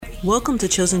Welcome to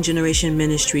Chosen Generation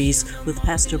Ministries with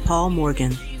Pastor Paul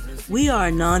Morgan. We are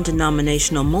a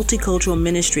non-denominational multicultural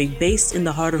ministry based in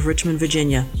the heart of Richmond,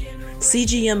 Virginia.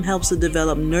 CGM helps to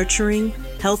develop nurturing,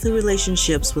 healthy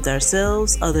relationships with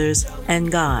ourselves, others,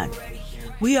 and God.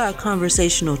 We are a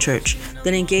conversational church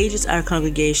that engages our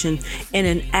congregation in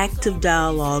an active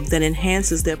dialogue that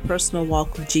enhances their personal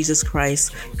walk with Jesus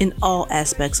Christ in all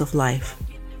aspects of life.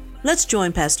 Let's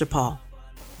join Pastor Paul.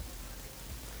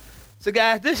 So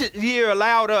guys, this year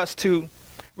allowed us to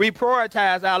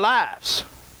reprioritize our lives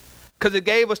because it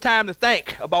gave us time to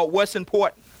think about what's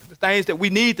important, the things that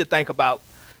we need to think about.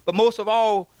 But most of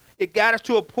all, it got us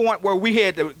to a point where we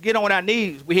had to get on our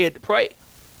knees. We had to pray.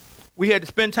 We had to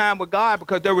spend time with God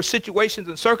because there were situations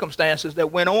and circumstances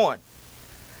that went on.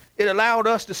 It allowed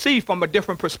us to see from a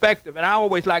different perspective, and I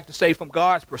always like to say from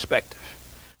God's perspective.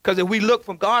 Because if we look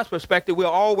from God's perspective, we'll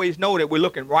always know that we're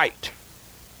looking right.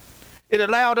 It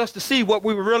allowed us to see what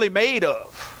we were really made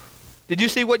of. Did you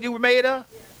see what you were made of?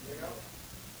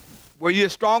 Were you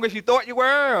as strong as you thought you were,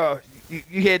 or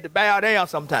you had to bow down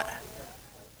sometime?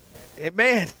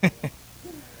 Amen.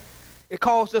 It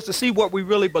caused us to see what we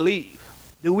really believe.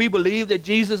 Do we believe that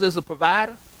Jesus is a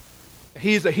provider? That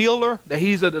he's a healer? That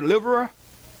he's a deliverer?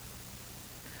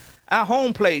 Our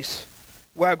home place,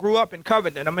 where I grew up in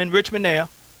Covington, I'm in Richmond now.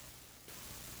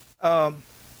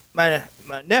 My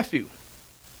nephew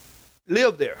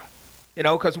lived there,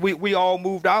 because we all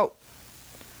moved out.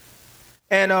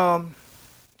 And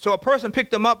so a person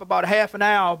picked him up about a half an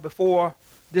hour before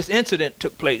this incident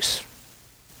took place.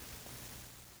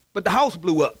 But the house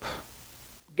blew up.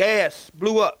 Gas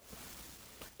blew up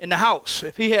in the house.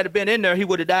 If he had been in there, he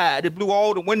would have died. It blew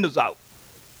all the windows out.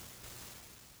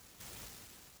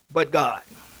 But God.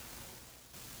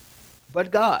 But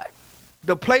God.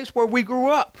 The place where we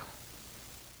grew up.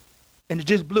 And it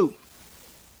just blew.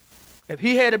 If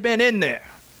he had been in there,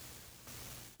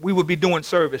 we would be doing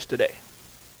service today.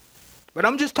 But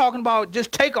I'm just talking about,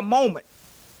 just take a moment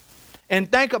and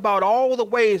think about all the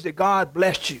ways that God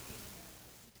blessed you,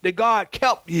 that God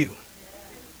kept you.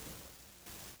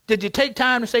 Did you take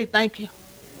time to say thank you?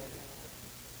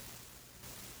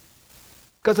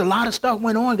 Because a lot of stuff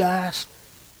went on, guys.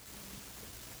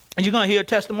 And you're going to hear a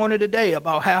testimony today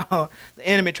about how the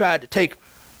enemy tried to take him.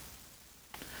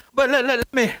 But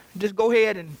let me just go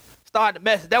ahead and start the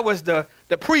message. That was the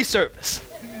pre-service.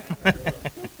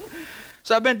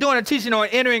 So I've been doing a teaching on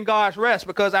entering God's rest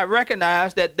because I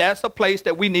recognize that that's a place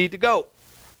that we need to go.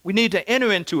 We need to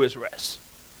enter into his rest.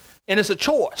 And it's a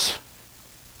choice.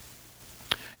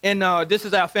 And this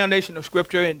is our foundation of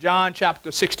scripture. In John chapter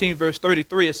 16, verse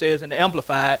 33, it says in the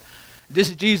Amplified, this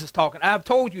is Jesus talking. I have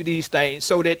told you these things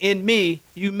so that in me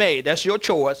you may, that's your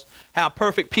choice, have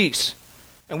perfect peace.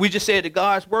 And we just said that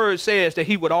God's word says that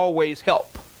he would always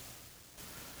help.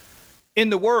 In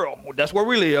the world, that's where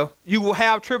we live, you will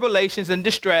have tribulations and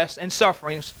distress and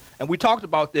sufferings. And we talked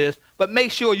about this, but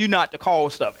make sure you're not the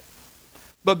cause of it.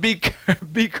 But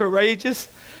be courageous,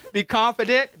 be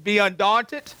confident, be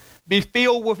undaunted, be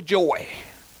filled with joy.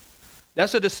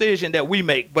 That's a decision that we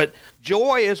make. But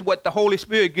joy is what the Holy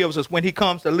Spirit gives us when he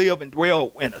comes to live and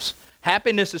dwell in us.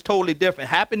 Happiness is totally different.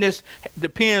 Happiness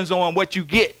depends on what you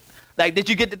get. Like, did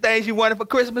you get the things you wanted for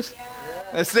Christmas?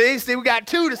 Yeah. See, we got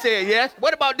two to say yes.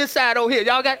 What about this side over here?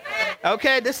 Y'all got?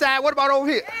 Okay, this side. What about over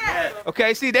here? Yeah.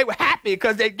 Okay, see, they were happy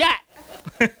because they got.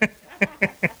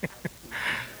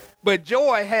 But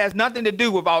joy has nothing to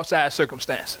do with outside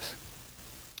circumstances.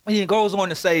 And he goes on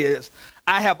to say is,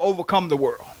 I have overcome the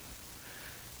world.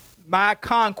 My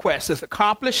conquest is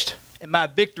accomplished and my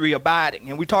victory abiding.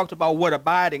 And we talked about what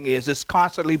abiding is. It's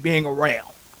constantly being around.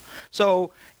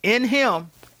 So in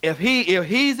him, if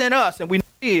he's in us and we know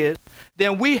he is,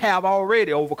 then we have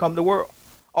already overcome the world.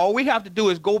 All we have to do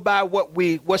is go by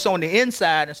what's on the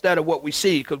inside instead of what we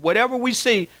see. Because whatever we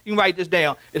see, you can write this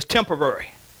down, is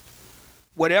temporary.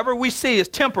 Whatever we see is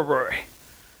temporary.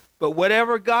 But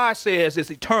whatever God says is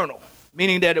eternal,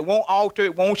 meaning that it won't alter,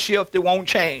 it won't shift, it won't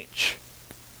change.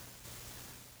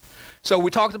 So we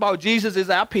talked about Jesus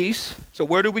is our peace. So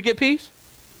where do we get peace?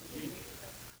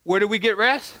 Where do we get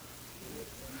rest?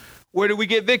 Where do we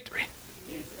get victory?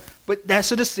 But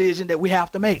that's a decision that we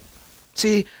have to make.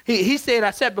 See, he said,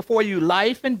 I set before you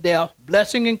life and death,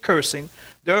 blessing and cursing,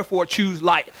 therefore choose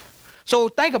life. So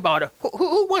think about it.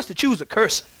 Who wants to choose a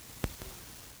cursing?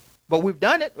 But we've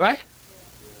done it, right?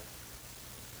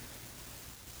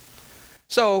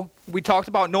 So we talked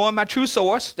about knowing my true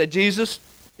source, that Jesus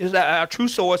is our true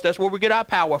source. That's where we get our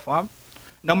power from.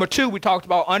 Number two, we talked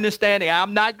about understanding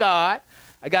I'm not God.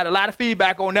 I got a lot of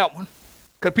feedback on that one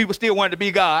because people still wanted to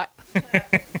be God.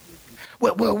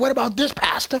 Well, what about this,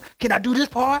 Pastor? Can I do this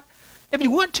part? If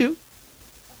you want to.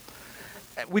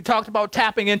 we talked about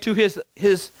tapping into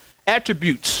his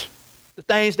attributes, the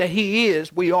things that he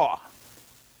is, we are.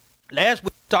 Last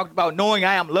week we talked about knowing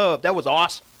I am loved. That was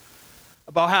awesome.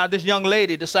 About how this young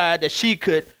lady decided that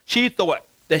she thought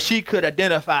that she could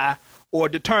identify or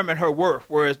determine her worth,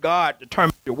 whereas God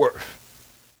determined your worth.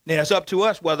 Now it's up to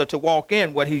us whether to walk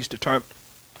in what he's determined.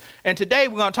 And today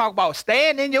we're going to talk about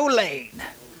staying in your lane.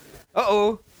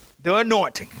 The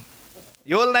anointing.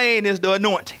 Your lane is the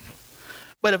anointing.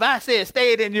 But if I said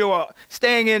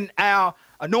staying in our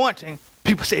anointing,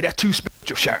 people say that's too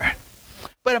spiritual, Sharon.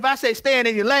 But if I say staying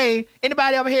in your lane,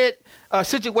 anybody ever had a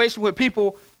situation with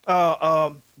people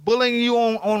bullying you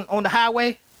on the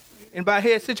highway?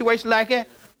 Anybody had a situation like that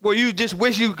where you just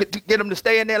wish you could get them to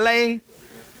stay in their lane,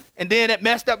 and then it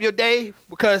messed up your day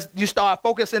because you started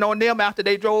focusing on them after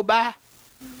they drove by?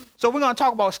 So we're going to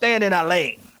talk about staying in our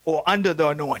lane or under the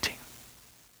anointing.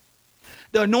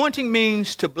 The anointing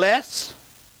means to bless.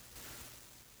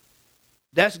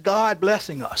 That's God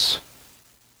blessing us.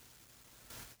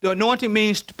 The anointing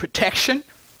means protection.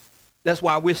 That's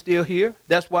why we're still here.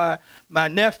 That's why my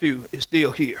nephew is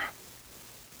still here.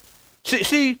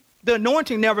 See, the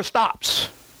anointing never stops.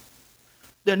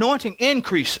 The anointing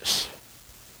increases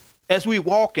as we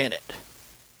walk in it.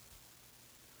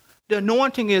 The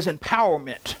anointing is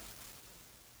empowerment.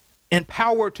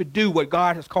 Empowered to do what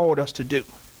God has called us to do.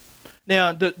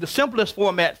 Now, the simplest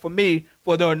format for me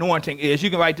for the anointing is, you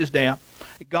can write this down,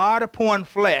 God upon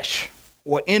flesh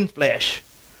or in flesh,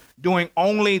 doing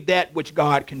only that which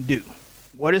God can do.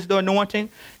 What is the anointing?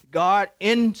 God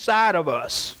inside of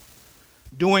us,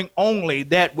 doing only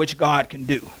that which God can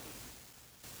do.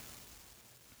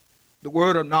 The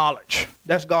word of knowledge,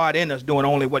 that's God in us doing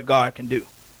only what God can do.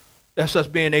 That's us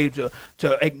being able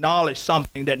to acknowledge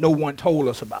something that no one told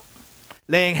us about.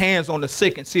 Laying hands on the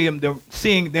sick and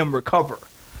seeing them recover.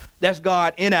 That's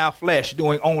God in our flesh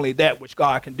doing only that which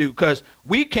God can do. Because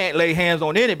we can't lay hands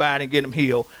on anybody and get them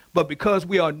healed. But because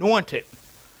we are anointed,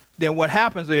 then what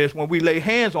happens is when we lay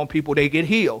hands on people, they get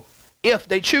healed. If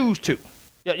they choose to.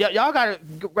 Y'all got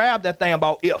to grab that thing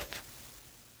about if.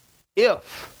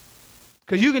 If.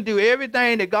 Because you can do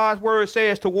everything that God's word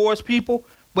says towards people,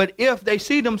 but if they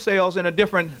see themselves in a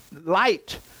different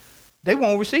light, they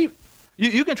won't receive it.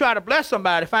 You can try to bless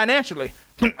somebody financially.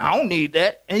 I don't need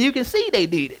that. And you can see they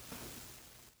need it.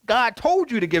 God told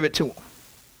you to give it to them.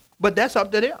 But that's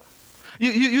up to them.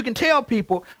 You can tell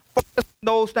people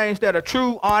those things that are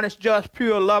true, honest, just,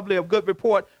 pure, lovely, of good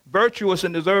report, virtuous,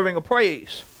 and deserving of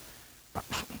praise.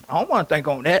 I don't want to think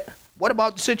on that. What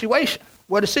about the situation?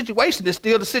 Well, the situation is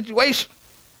still the situation.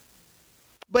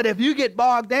 But if you get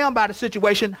bogged down by the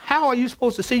situation, how are you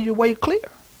supposed to see your way clear?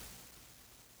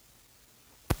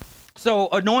 So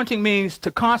anointing means to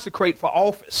consecrate for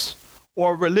office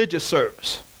or religious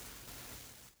service.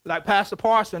 Like Pastor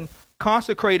Parson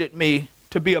consecrated me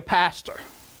to be a pastor.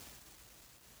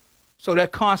 So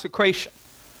that consecration.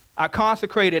 I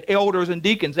consecrated elders and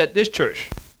deacons at this church.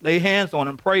 Lay hands on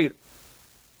them, prayed.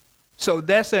 So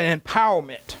that's an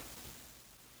empowerment.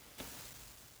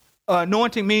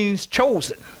 Anointing means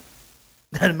chosen.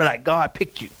 That'd be like God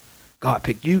picked you. God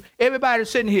picked you. Everybody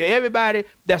sitting here, everybody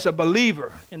that's a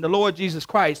believer in the Lord Jesus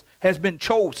Christ has been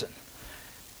chosen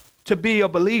to be a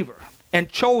believer and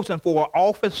chosen for an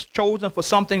office, chosen for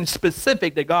something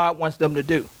specific that God wants them to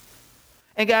do.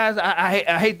 And guys,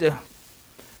 I hate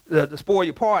to spoil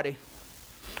your party,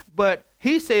 but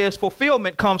he says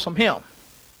fulfillment comes from him.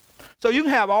 So you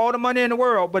can have all the money in the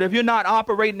world, but if you're not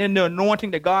operating in the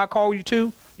anointing that God called you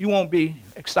to, you won't be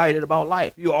excited about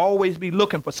life. You'll always be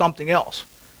looking for something else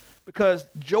because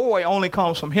joy only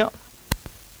comes from him.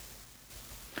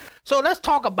 So let's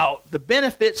talk about the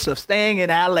benefits of staying in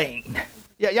our lane.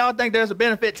 Yeah, y'all think there's a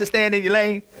benefit to staying in your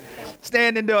lane?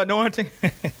 Staying in the anointing?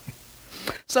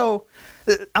 So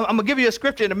I'm going to give you a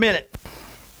scripture in a minute.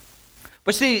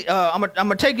 But see, I'm going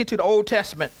to take you to the Old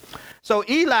Testament. So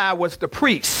Eli was the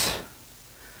priest.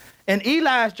 And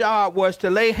Eli's job was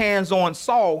to lay hands on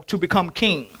Saul to become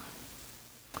king.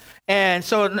 And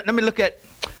so let me look at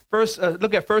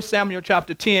 1 Samuel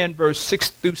chapter 10, verse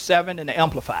 6 through 7 in the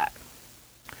Amplified.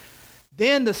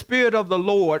 Then the Spirit of the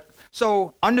Lord,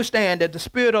 so understand that the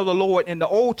Spirit of the Lord in the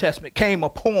Old Testament came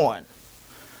upon.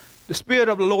 The Spirit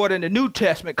of the Lord in the New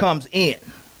Testament comes in.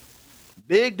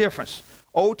 Big difference.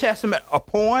 Old Testament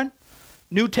upon,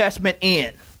 New Testament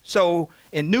in. So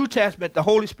in New Testament, the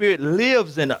Holy Spirit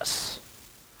lives in us.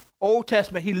 Old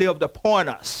Testament, he lived upon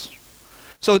us.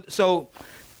 So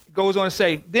it goes on to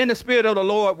say, then the Spirit of the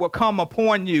Lord will come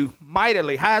upon you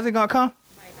mightily. How is it going to come?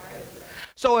 Mightily.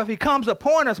 So if he comes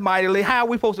upon us mightily, how are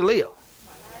we supposed to live?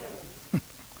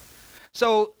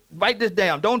 So write this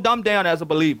down. Don't dumb down as a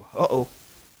believer.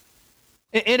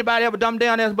 Anybody ever dumbed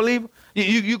down as a believer?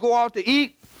 You go out to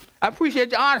eat. I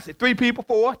appreciate your honesty. 3 people,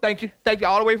 4. Thank you. Thank you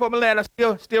all the way from Atlanta.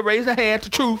 Still raise a hand to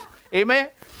truth. Amen.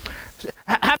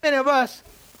 How many of us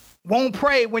won't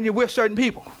pray when you're with certain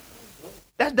people?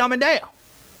 That's dumbing down.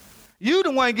 You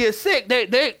the one get sick. They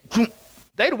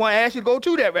the one ask you to go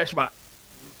to that restaurant.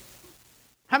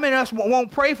 How many of us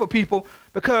won't pray for people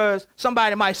because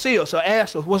somebody might see us or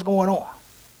ask us what's going on?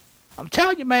 I'm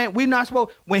telling you, man, we're not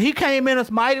supposed. When he came in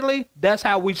us mightily, that's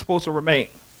how we're supposed to remain.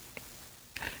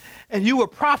 And you will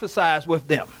prophesy with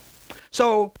them.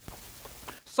 So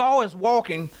Saul is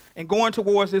walking and going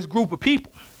towards this group of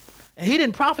people. And he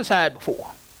didn't prophesy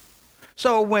before.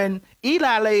 So when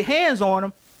Eli laid hands on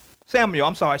him,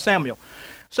 Samuel.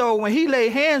 So when he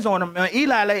laid hands on him,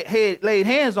 Eli laid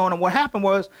hands on him, what happened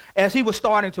was, as he was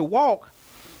starting to walk,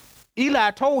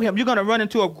 Eli told him, you're going to run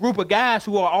into a group of guys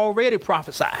who are already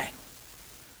prophesying.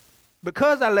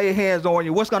 Because I lay hands on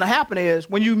you, what's going to happen is,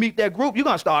 when you meet that group, you're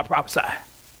going to start prophesying.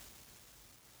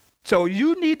 So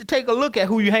you need to take a look at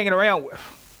who you're hanging around with.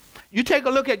 You take a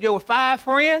look at your 5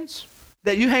 friends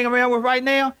that you hang around with right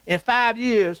now. In 5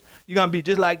 years, you're going to be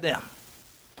just like them.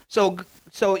 So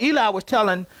Eli was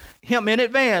telling him in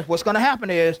advance, what's going to happen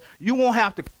is, you won't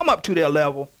have to come up to their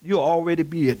level. You'll already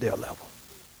be at their level.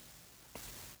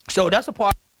 So that's a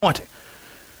part of the anointing.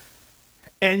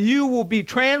 And you will be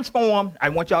transformed. I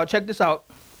want y'all to check this out.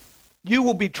 You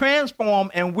will be transformed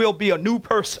and will be a new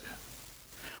person.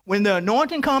 When the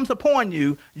anointing comes upon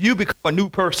you, you become a new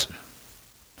person.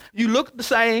 You look the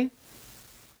same.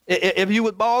 If you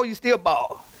was bald, you still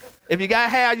bald. If you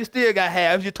got hair, you still got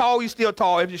hair. If you're tall, you still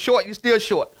tall. If you're short, you still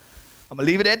short. I'm going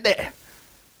to leave it at that.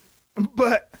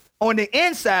 But on the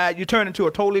inside, you turn into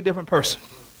a totally different person.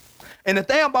 And the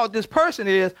thing about this person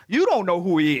is, you don't know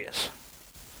who he is.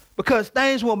 Because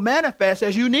things will manifest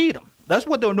as you need them. That's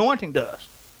what the anointing does.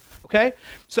 Okay?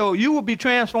 So you will be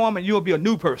transformed and you will be a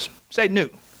new person. Say new.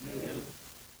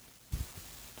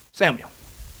 Samuel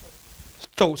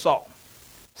told Saul.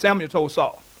 Samuel told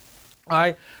Saul. All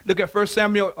right? Look at 1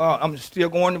 Samuel. I'm still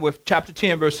going with chapter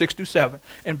 10, verse 6 through 7.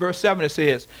 In verse 7 it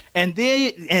says, and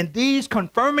these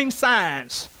confirming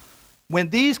signs, when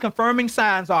these confirming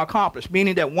signs are accomplished,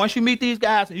 meaning that once you meet these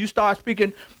guys and you start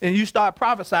speaking and you start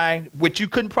prophesying, which you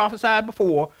couldn't prophesy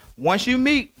before, once you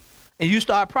meet and you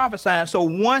start prophesying, so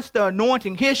once the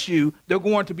anointing hits you, there are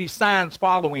going to be signs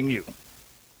following you.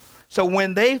 So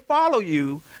when they follow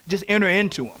you, just enter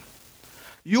into them.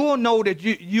 You will know that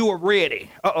you are ready.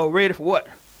 Ready for what?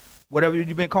 Whatever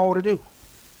you've been called to do.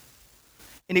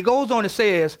 And he goes on and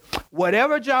says,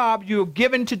 whatever job you're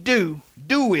given to do,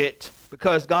 do it,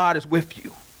 because God is with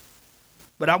you.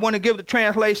 But I want to give the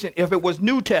translation. If it was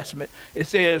New Testament, it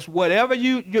says, whatever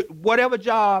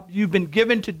job you've been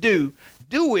given to do,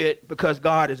 do it because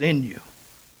God is in you.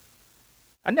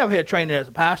 I never had training as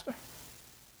a pastor.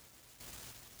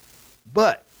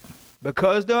 But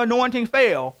because the anointing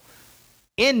came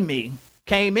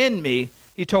in me,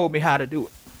 he told me how to do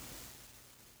it.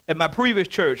 At my previous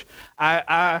church,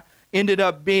 I ended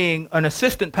up being an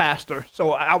assistant pastor,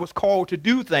 so I was called to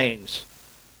do things.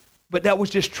 But that was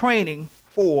just training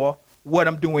for what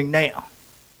I'm doing now.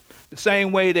 The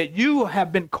same way that you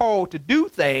have been called to do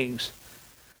things.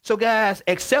 So guys,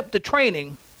 accept the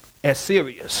training as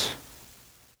serious.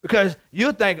 Because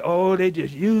you'll think, oh, they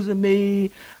just using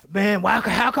me. Man,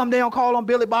 how come they don't call on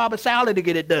Billy Bob or Sally to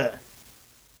get it done?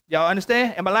 Y'all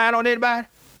understand? Am I lying on anybody?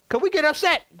 Because we get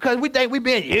upset because we think we're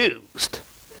being used.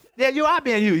 Yeah, you are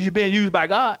being used. You're being used by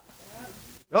God.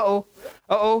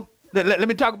 Uh-oh. Let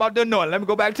me talk about the anointing. Let me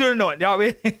go back to the anointing. Y'all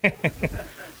ready?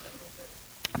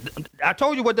 I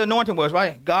told you what the anointing was,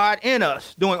 right? God in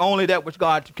us doing only that which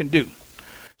God can do.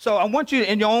 So I want you,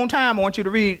 in your own time, I want you to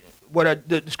read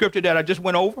the scripture that I just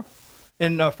went over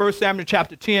in 1 Samuel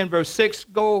chapter 10, verse 6.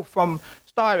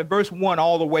 Start at verse 1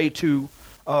 all the way to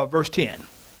verse 10.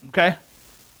 Okay?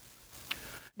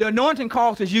 The anointing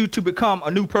causes you to become a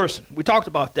new person. We talked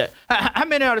about that. How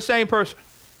many are the same person?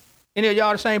 Any of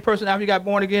y'all the same person after you got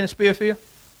born again in Spearfield?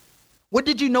 What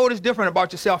did you notice different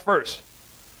about yourself first?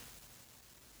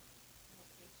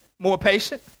 More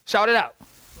patient? Shout it out.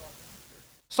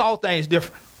 Saw things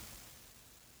different.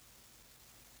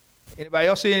 Anybody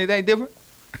else see anything different?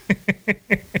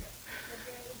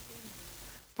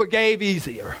 Forgave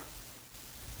easier.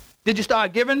 Did you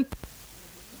start giving?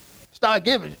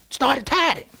 Started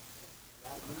tithing.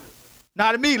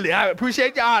 Not immediately. I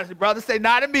appreciate your honesty, brother. Say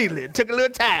not immediately. It took a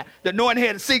little time. The anointing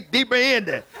had to sink deeper in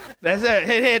there. That's it.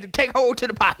 It had to take hold to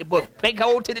the pocketbook, take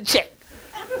hold to the check.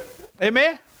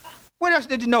 Amen? What else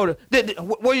did you notice?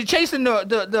 Were you chasing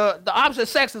the opposite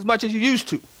sex as much as you used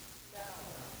to?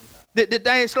 Did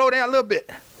things slow down a little bit?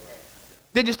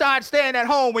 Did you start staying at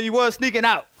home when you was sneaking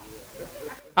out?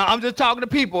 I'm just talking to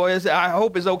people. I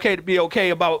hope it's okay to be okay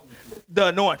about the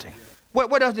anointing.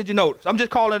 What else did you notice? I'm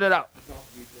just calling it out.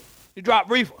 You dropped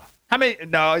reefer. How many?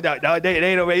 No, they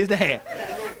don't raise the hand.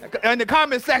 In the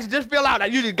comment section, just fill out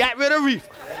that you just got rid of reefer.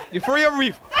 You're free of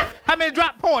reefer. How many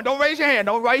dropped porn? Don't raise your hand.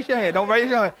 Don't raise your hand. Don't raise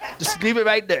your hand. Just leave it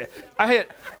right there. I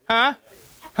hit. Huh?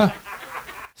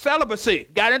 Celibacy.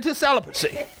 Got into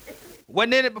celibacy.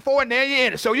 Wasn't in it before, and now you're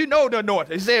in it. So you know the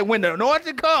anointing. He said when the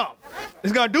anointing comes,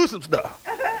 it's going to do some stuff.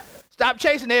 Stop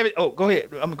chasing everything. Oh, go ahead.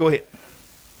 I'm going to go ahead.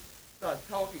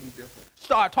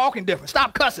 Start talking different.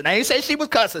 Stop cussing. I ain't say she was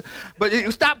cussing, but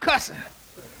you stop cussing.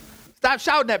 Stop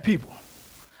shouting at people.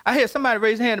 I hear somebody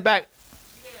raise their hand in the back.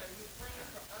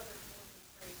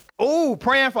 Oh,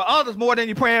 praying for others more than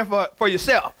you're praying for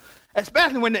yourself,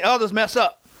 especially when the others mess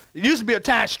up. It used to be a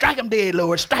time, strike them dead,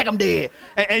 Lord, strike them dead.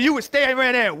 And you would stay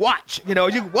around there and watch,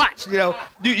 you watch,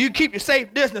 you keep your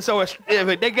safe distance so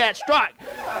if they got struck.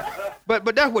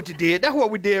 But that's what you did. That's what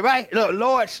we did, right?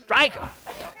 Lord, strike them.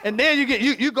 And then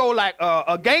you go like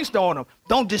a gangster on them.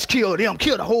 Don't just kill them,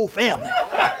 kill the whole family.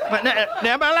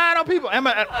 Now am I lying on people?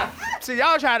 See,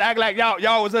 y'all trying to act like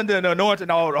y'all was under the anointing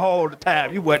all the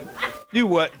time. You wasn't.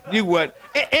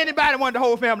 Anybody want the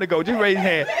whole family to go? Just raise your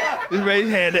hand. Just raise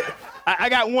your hand. I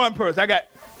got one person.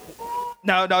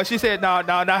 No, she said no,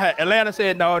 not her. Atlanta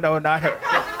said no, not her.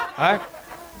 All right?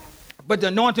 But the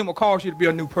anointing will cause you to be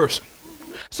a new person.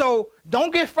 So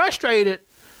don't get frustrated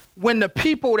when the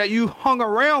people that you hung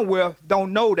around with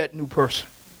don't know that new person.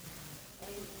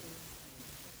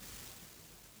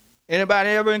 Anybody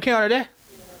ever encountered that?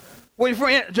 When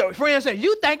your friend said,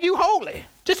 you think you holy.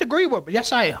 Just agree with me.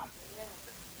 Yes, I am.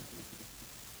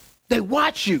 They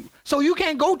watch you. So you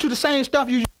can't go to the same stuff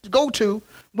you used to go to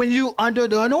when you under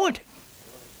the anointing.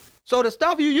 So the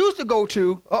stuff you used to go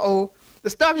to, the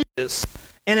stuff you is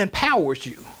and empowers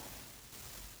you.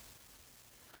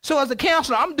 So as a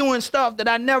counselor, I'm doing stuff that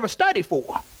I never studied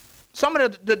for. Some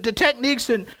of the techniques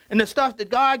and the stuff that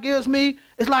God gives me,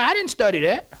 it's like I didn't study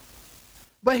that.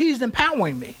 But he's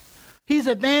empowering me. He's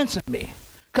advancing me.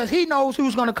 Because he knows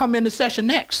who's going to come into session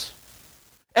next.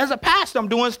 As a pastor, I'm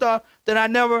doing stuff that I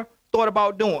never thought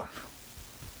about doing.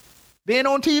 Being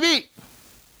on TV.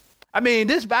 I mean,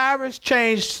 this virus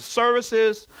changed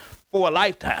services for a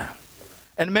lifetime.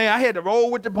 And man, I had to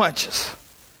roll with the punches.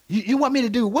 You want me to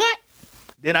do what?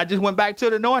 Then I just went back to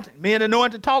the anointing. Me and the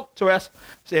anointing talked to us.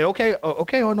 Said, okay,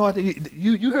 anointing,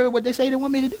 you heard what they say they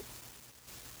want me to do?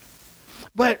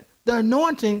 But the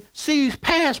anointing sees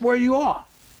past where you are.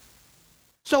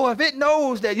 So if it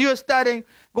knows that you're studying,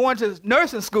 going to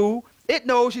nursing school, it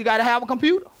knows you got to have a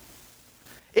computer.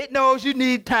 It knows you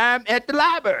need time at the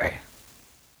library.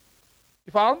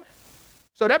 You follow me?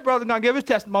 So that brother's going to give his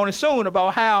testimony soon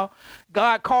about how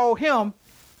God called him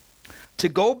to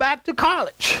go back to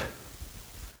college.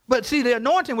 But see, the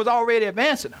anointing was already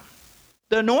advancing him.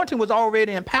 The anointing was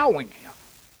already empowering him.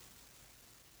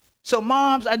 So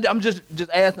moms, I'm just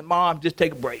asking moms, just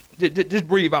take a break. Just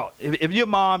breathe out. If you're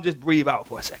mom, just breathe out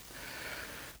for a second.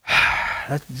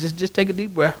 just take a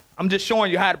deep breath. I'm just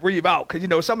showing you how to breathe out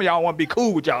because, some of y'all want to be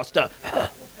cool with y'all stuff.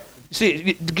 You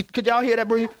see, could y'all hear that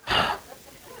breathe?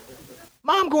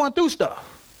 Mom going through stuff.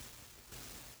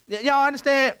 Y'all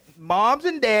understand? Moms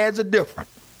and dads are different.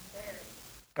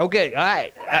 Okay, all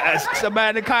right.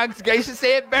 Somebody in the congregation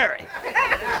said very.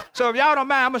 So if y'all don't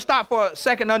mind, I'm going to stop for a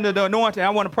second under the anointing. I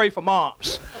want to pray for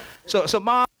moms. So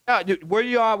mom, where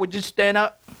you are, would you stand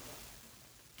up?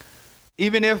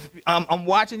 Even if I'm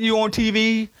watching you on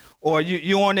TV or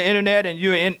you're on the internet and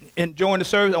you're enjoying the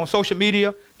service on social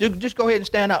media, just go ahead and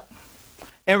stand up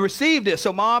and receive this.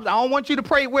 So moms, I don't want you to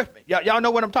pray with me. Y'all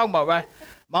know what I'm talking about, right?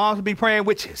 Moms will be praying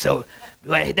with you. So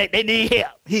they need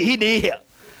help. He need help.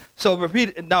 So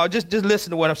repeat it. No, just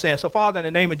listen to what I'm saying. So Father, in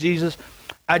the name of Jesus,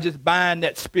 I just bind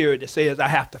that spirit that says I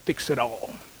have to fix it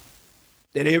all.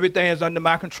 That everything is under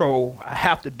my control. I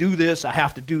have to do this. I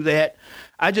have to do that.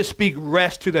 I just speak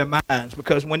rest to their minds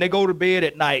because when they go to bed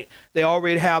at night, they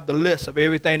already have the list of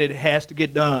everything that has to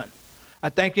get done. I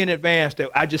thank you in advance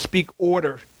that I just speak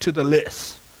order to the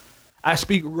list. I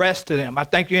speak rest to them. I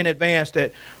thank you in advance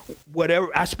that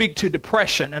whatever, I speak to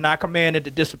depression and I command it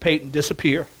to dissipate and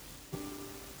disappear.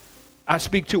 I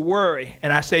speak to worry,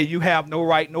 and I say you have no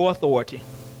right, no authority.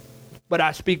 But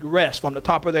I speak rest from the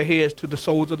top of their heads to the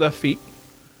soles of their feet.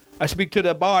 I speak to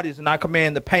their bodies, and I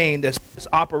command the pain that's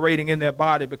operating in their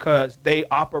body because they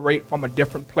operate from a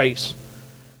different place.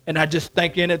 And I just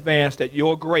thank you in advance that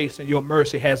your grace and your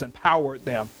mercy has empowered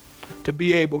them to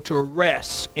be able to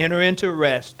rest, enter into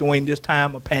rest during this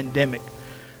time of pandemic,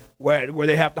 where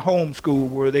they have to homeschool,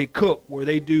 where they cook, where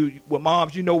they do, well,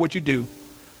 moms, you know what you do.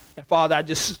 And Father, I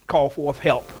just call forth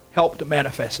help to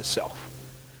manifest itself.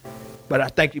 But I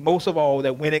thank you most of all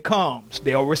that when it comes,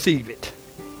 they'll receive it.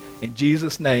 In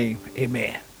Jesus' name,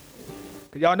 amen.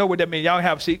 Y'all know what that means. Y'all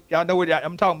have a seat. Y'all know what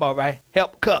I'm talking about, right?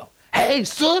 Help come. Hey,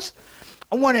 sis,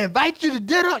 I want to invite you to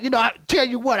dinner. You know, I tell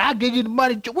you what, I'll give you the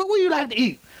money. What would you like to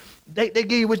eat? They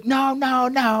give you with, no,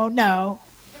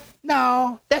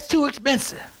 that's too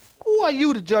expensive. Who are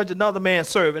you to judge another man's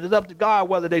servant? It's up to God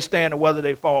whether they stand or whether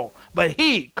they fall. But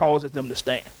he causes them to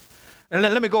stand. And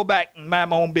let me go back and mind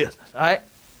my own business, all right?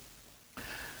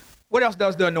 What else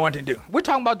does the anointing do? We're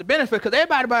talking about the benefit because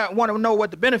everybody want to know what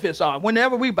the benefits are.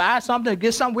 Whenever we buy something,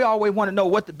 get something, we always want to know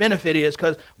what the benefit is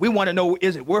because we want to know,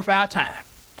 is it worth our time?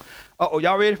 Uh-oh,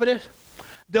 y'all ready for this?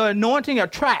 The anointing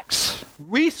attracts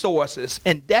resources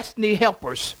and destiny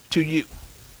helpers to you.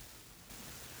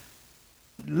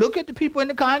 Look at the people in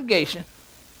the congregation.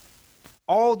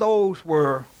 All those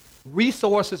were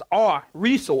resources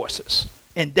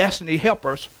and destiny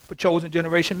helpers for Chosen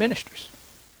Generation Ministries.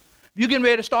 You're getting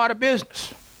ready to start a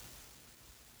business.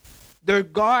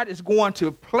 God is going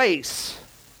to place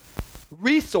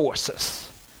resources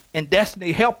and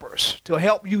destiny helpers to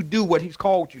help you do what he's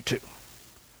called you to.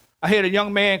 I had a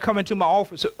young man come into my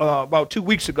office about 2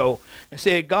 weeks ago and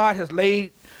said, God has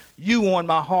laid you on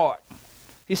my heart.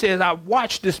 He says, I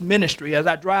watch this ministry as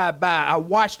I drive by. I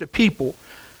watch the people,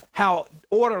 how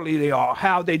orderly they are,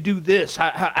 how they do this.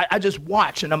 I just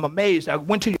watch and I'm amazed. I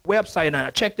went to your website and I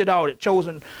checked it out at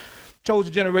Chosen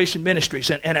Generation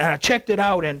Ministries. And I checked it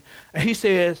out and he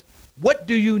says, what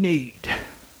do you need?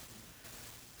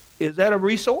 Is that a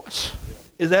resource?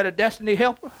 Is that a destiny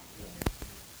helper?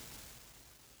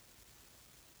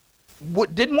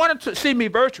 Didn't want to see me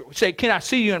virtual. Say, can I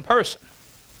see you in person?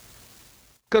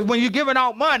 Because when you're giving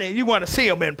out money, you want to see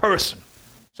them in person.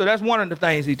 So that's one of the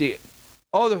things he did.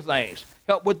 Other things,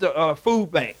 help with the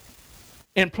food bank,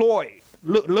 employee,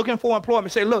 looking for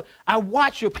employment. Say, look, I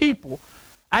watch your people.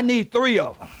 I need 3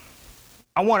 of them.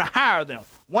 I want to hire them.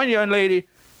 One young lady,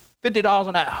 $50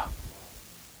 an hour.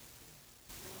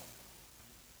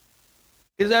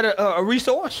 Is that a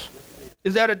resource?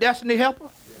 Is that a destiny helper?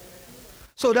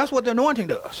 So that's what the anointing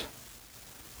does.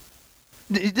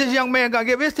 This young man going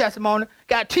to give his testimony.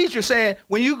 Got teachers saying,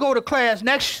 when you go to class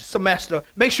next semester,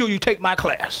 make sure you take my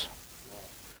class.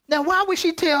 Now, why would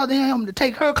she tell him to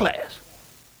take her class?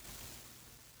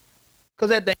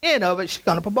 Because at the end of it, she's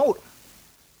going to promote him.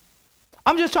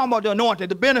 I'm just talking about the anointing,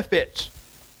 the benefits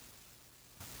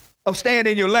of staying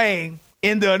in your lane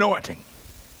in the anointing.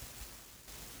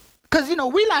 Because, you know,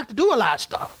 we like to do a lot of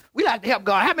stuff. We like to help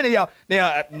God. How many of y'all?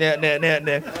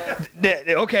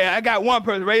 Okay, I got one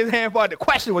person. Raise your hand for the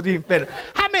question was even better.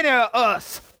 How many of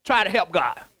us try to help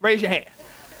God? Raise your hand.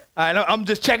 All right, I'm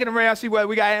just checking around, see whether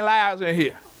we got any lives in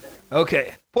here.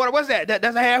 Okay. Porter, what's that?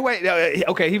 That's a halfway.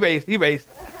 Okay, he raised.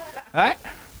 All right?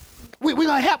 We're going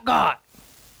to help God.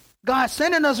 God's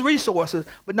sending us resources,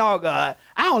 but no, God,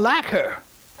 I don't like her.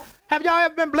 Have y'all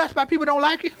ever been blessed by people who don't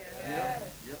like you? Yeah.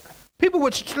 People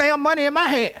would slam money in my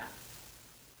hand.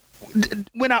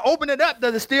 When I open it up,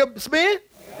 does it still spin?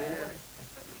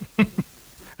 Yeah.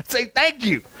 Say thank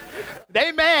you.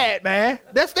 They mad, man.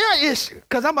 That's their issue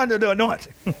because I'm under the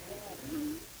anointing.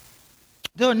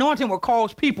 The anointing will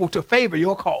cause people to favor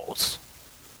your cause.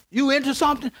 You into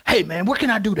something? Hey, man, what can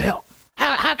I do to help?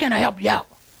 How can I help you out?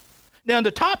 Now,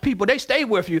 the top people, they stay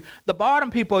with you. The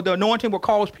bottom people, the anointing will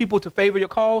cause people to favor your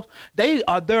cause. They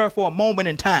are there for a moment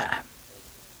in time.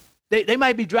 They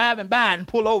might be driving by and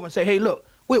pull over and say, hey, look,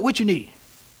 what you need?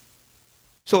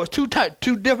 So it's two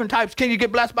different types. Can you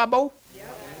get blessed by both? Yeah.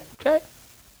 Okay.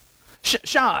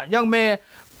 Sean, young man,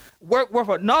 worked with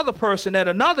another person at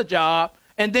another job,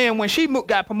 and then when she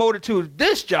got promoted to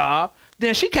this job,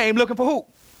 then she came looking for who?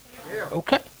 Yeah.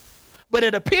 Okay. But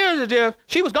it appears as if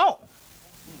she was gone.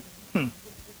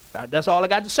 That's all I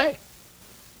got to say.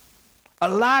 A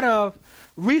lot of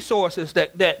resources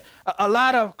that a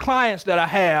lot of clients that I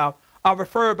have are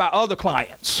referred by other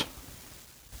clients.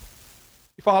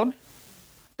 You follow me?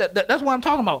 That's what I'm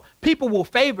talking about. People will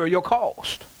favor your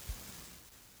cause.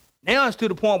 Now it's to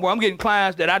the point where I'm getting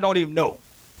clients that I don't even know.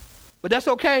 But that's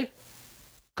okay,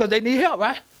 because they need help,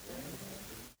 right?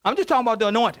 I'm just talking about the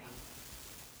anointing.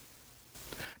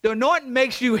 The anointing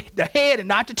makes you the head and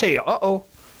not the tail. Uh-oh.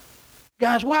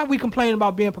 Guys, why are we complaining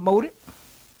about being promoted?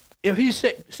 If he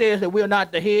says that we're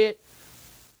not the head,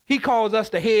 he calls us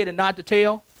the head and not the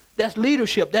tail. That's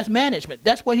leadership. That's management.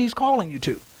 That's what he's calling you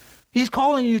to. He's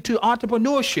calling you to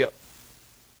entrepreneurship.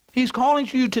 He's calling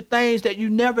you to things that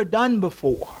you've never done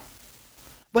before.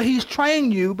 But he's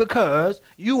trained you because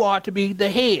you are to be the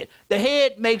head. The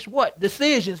head makes what?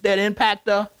 Decisions that impact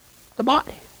the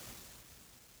body.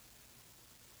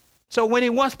 So when he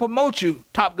wants to promote you,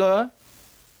 Top Gun,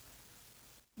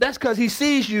 that's because he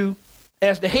sees you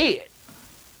as the head.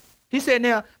 He said,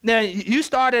 now you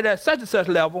started at such and such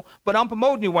level, but I'm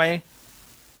promoting you, Wayne.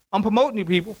 I'm promoting you,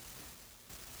 people.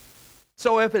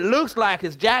 So if it looks like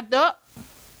it's jacked up,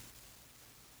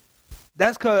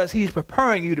 that's because he's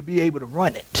preparing you to be able to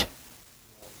run it.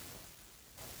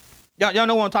 Y'all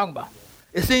know what I'm talking about.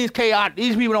 It seems chaotic.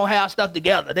 These people don't have stuff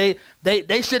together.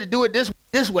 They should do it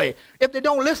this way. If they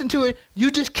don't listen to it, you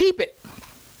just keep it.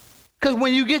 Because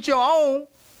when you get your own,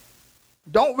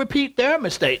 don't repeat their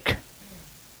mistake.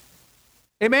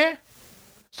 Amen?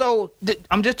 So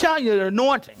I'm just telling you, the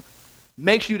anointing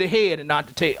makes you the head and not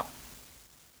the tail.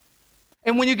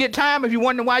 And when you get time, if you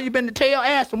wonder why you've been the tail,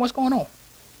 ask them what's going on.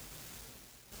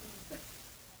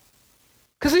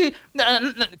 Because see,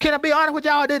 can I be honest with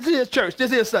y'all? This is church.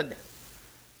 This is Sunday.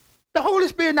 The Holy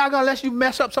Spirit not going to let you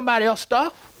mess up somebody else's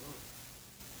stuff.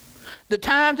 The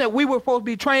times that we were supposed to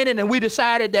be training and we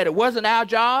decided that it wasn't our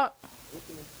job,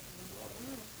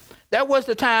 that was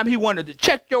the time he wanted to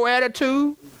check your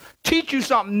attitude, teach you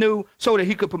something new so that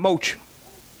he could promote you.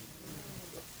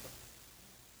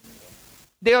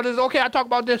 Dale says, okay, I talk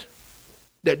about this.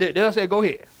 They'll say, go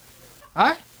ahead. All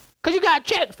right? Because you got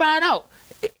to check, find out.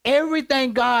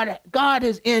 Everything God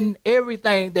is in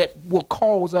everything that will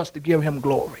cause us to give him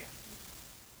glory.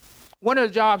 One of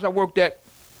the jobs I worked at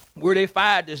where they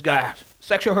fired this guy,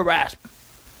 sexual harassment.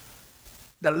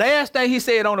 The last thing he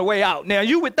said on the way out, now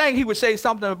you would think he would say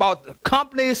something about the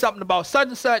company, something about such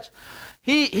and such.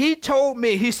 He told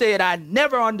me, he said, I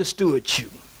never understood you.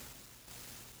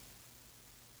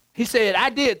 He said, I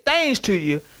did things to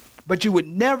you, but you would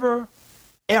never,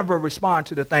 ever respond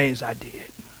to the things I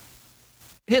did.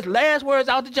 His last words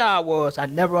out the job was, I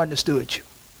never understood you.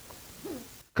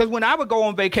 Because when I would go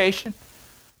on vacation,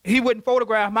 he wouldn't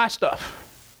photograph my stuff.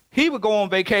 He would go on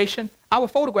vacation, I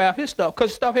would photograph his stuff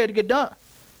because stuff had to get done.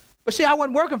 But see, I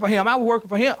wasn't working for him, I was working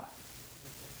for him.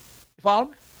 You follow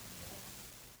me?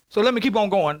 So let me keep on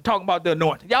going, talking about the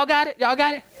anointing. Y'all got it? Y'all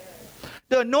got it?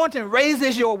 The anointing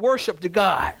raises your worship to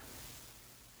God.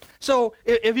 So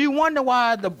if you wonder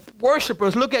why the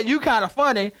worshipers look at you kind of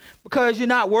funny because you're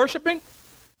not worshiping,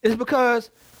 it's because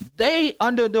they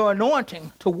under the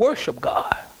anointing to worship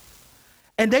God.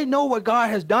 And they know what God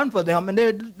has done for them, and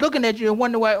they're looking at you and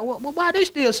wonder why are they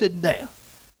still sitting there?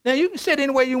 Now, you can sit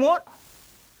any way you want,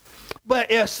 but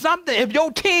if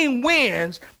your team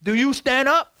wins, do you stand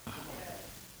up?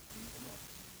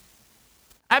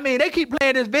 I mean, they keep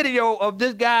playing this video of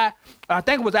this guy, I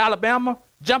think it was Alabama,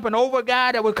 jumping over a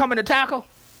guy that was coming to tackle.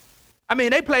 I mean,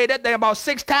 they played that thing about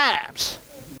 6 times.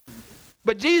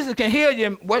 But Jesus can heal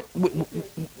you.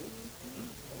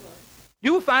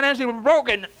 You were financially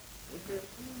broken.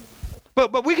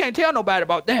 But we can't tell nobody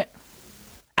about that.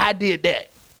 I did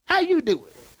that. How you do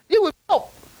it? You was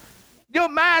broke. Your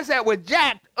mindset was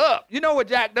jacked up. You know what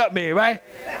jacked up means, right?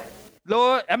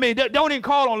 Lord, I mean, don't even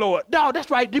call on Lord. No, that's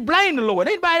right. You blame the Lord.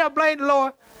 Anybody else blame the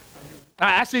Lord?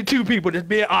 I see 2 people just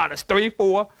being honest. 3,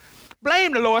 4.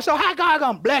 Blame the Lord. So how God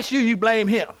gonna bless you? You blame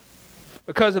him.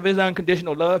 Because of his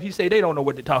unconditional love. He say they don't know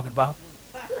what they're talking about.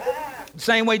 The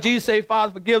same way Jesus said,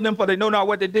 Father, forgive them for they know not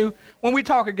what they do. When we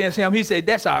talk against him, he said,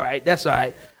 that's all right. That's all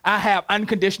right. I have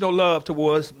unconditional love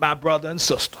towards my brother and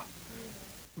sister,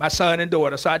 my son and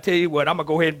daughter. So I tell you what, I'm going to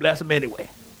go ahead and bless them anyway.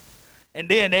 And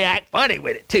then they act funny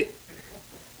with it too.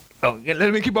 Oh,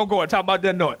 let me keep on going, talk about the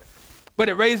anointing. But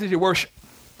it raises your worship.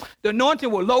 The anointing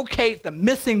will locate the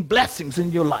missing blessings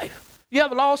in your life. You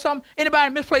ever lost something?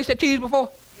 Anybody misplaced their keys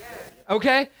before?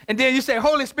 Okay? And then you say,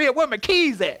 Holy Spirit, where my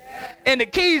keys at? And the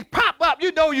keys pop up.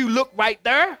 You know you look right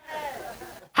there.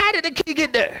 How did the key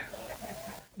get there?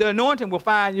 The anointing will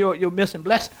find your missing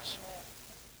blessings.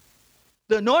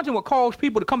 The anointing will cause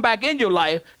people to come back in your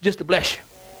life just to bless you.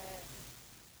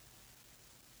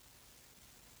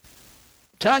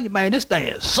 I'm telling you, man, this thing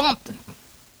is something.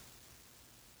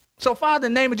 So, Father,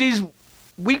 in the name of Jesus,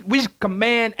 we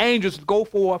command angels to go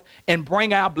forth and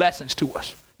bring our blessings to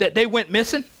us that they went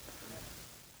missing.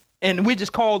 And we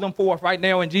just call them forth right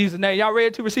now in Jesus' name. Y'all ready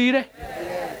to receive that?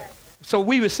 Yeah. So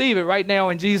we receive it right now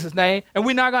in Jesus' name. And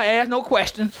we're not going to ask no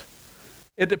questions.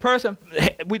 If the person,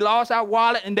 we lost our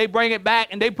wallet and they bring it back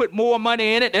and they put more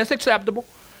money in it, that's acceptable.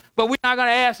 But we're not going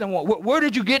to ask them, where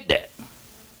did you get that?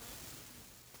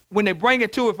 When they bring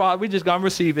it to it, Father, we're just going to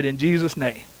receive it in Jesus'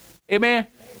 name. Amen?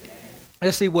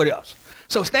 Let's see what else.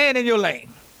 So stand in your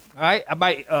lane. All right?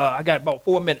 I got about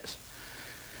 4 minutes.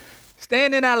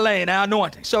 Stand in our lane, our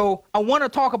anointing. So I want to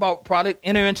talk about product,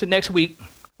 enter into next week.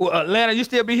 Well, Atlanta, you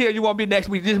still be here? You won't be next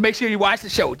week. Just make sure you watch the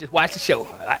show. Just watch the show.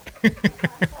 All right?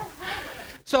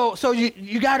 So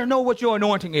you got to know what your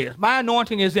anointing is. My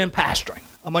anointing is in pastoring.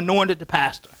 I'm anointed to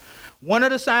pastor. One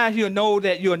of the signs you'll know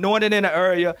that you're anointed in an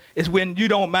area is when you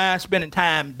don't mind spending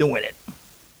time doing it.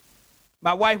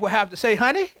 My wife will have to say,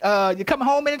 honey, you coming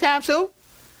home anytime soon?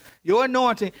 Your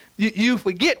anointing, you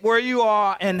forget where you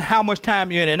are and how much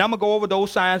time you're in. And I'm going to go over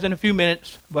those signs in a few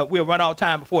minutes, but we'll run out of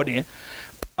time before then.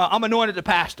 I'm anointed to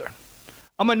pastor.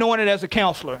 I'm anointed as a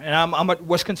counselor, and I'm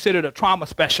what's considered a trauma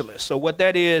specialist. So what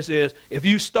that is if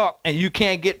you stuck and you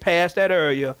can't get past that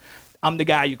area, I'm the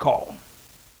guy you call.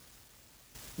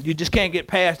 You just can't get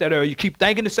past that area. You keep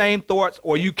thinking the same thoughts,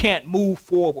 or you can't move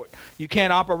forward. You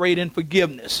can't operate in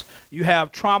forgiveness. You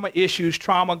have trauma issues.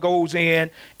 Trauma goes in,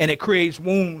 and it creates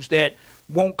wounds that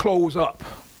won't close up.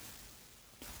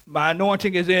 My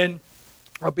anointing is in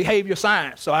behavior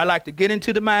science. So I like to get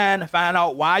into the mind and find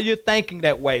out why you're thinking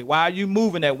that way. Why are you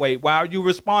moving that way? Why are you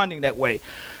responding that way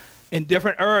in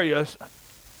different areas?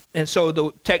 And so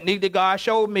the technique that God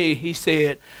showed me, he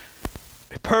said,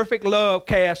 perfect love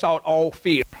casts out all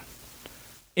fear.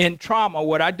 In trauma,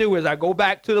 what I do is I go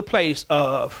back to the place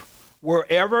of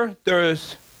wherever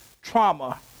there's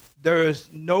trauma, there's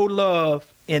no love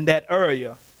in that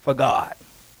area for God.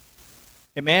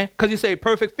 Amen? Because you say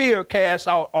perfect fear casts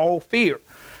out all fear.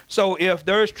 So if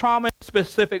there's trauma in a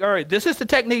specific area, this is the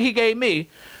technique he gave me.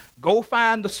 Go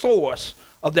find the source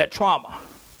of that trauma,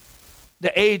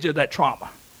 the age of that trauma.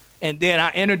 And then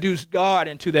I introduce God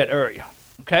into that area.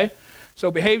 Okay?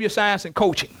 So behavior science and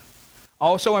coaching.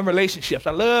 Also in relationships.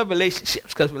 I love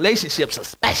relationships because relationships are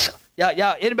special.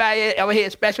 Y'all, anybody ever had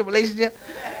a special relationship?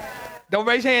 Don't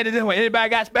raise your hand in this one. Anybody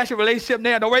got a special relationship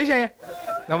now? Don't raise your hand.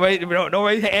 Don't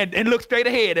raise your hand. And look straight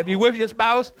ahead. If you're with your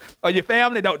spouse or your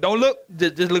family, don't look.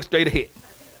 Just look straight ahead.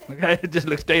 Okay? Just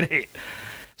look straight ahead.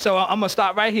 So I'm going to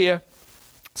stop right here.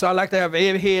 So I like to have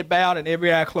every head bowed and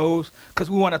every eye closed because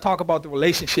we want to talk about the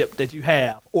relationship that you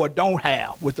have or don't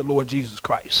have with the Lord Jesus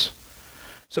Christ.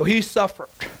 So he suffered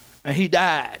and he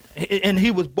died and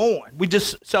he was born. We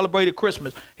just celebrated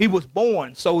Christmas. He was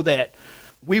born so that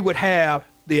we would have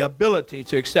the ability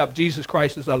to accept Jesus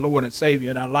Christ as our Lord and Savior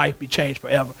and our life be changed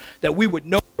forever, that we would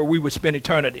know where we would spend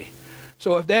eternity.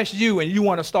 So if that's you and you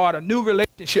want to start a new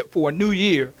relationship for a new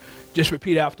year, just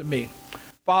repeat after me.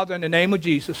 Father, in the name of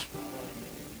Jesus,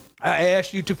 I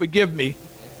ask you to forgive me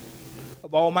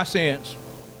of all my sins.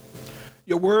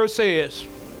 Your word says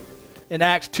in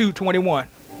Acts 2:21,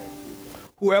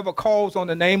 whoever calls on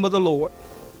the name of the Lord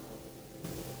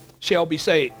shall be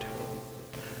saved.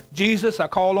 Jesus, I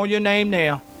call on your name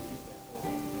now.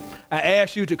 I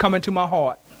ask you to come into my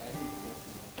heart.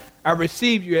 I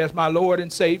receive you as my Lord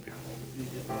and Savior.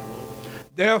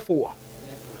 Therefore,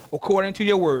 according to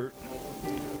your word,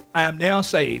 I am now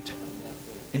saved.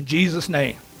 In Jesus'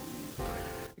 name.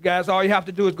 Guys, all you have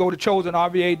to do is go to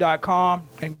chosenrva.com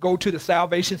and go to the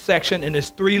salvation section, and there's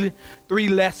three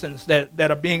lessons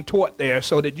that are being taught there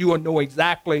so that you will know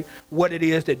exactly what it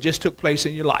is that just took place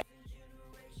in your life.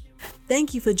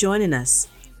 Thank you for joining us.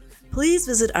 Please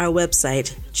visit our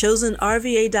website,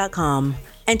 chosenrva.com,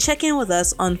 and check in with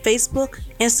us on Facebook,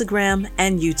 Instagram,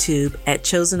 and YouTube at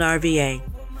Chosen RVA.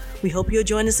 We hope you'll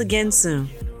join us again soon.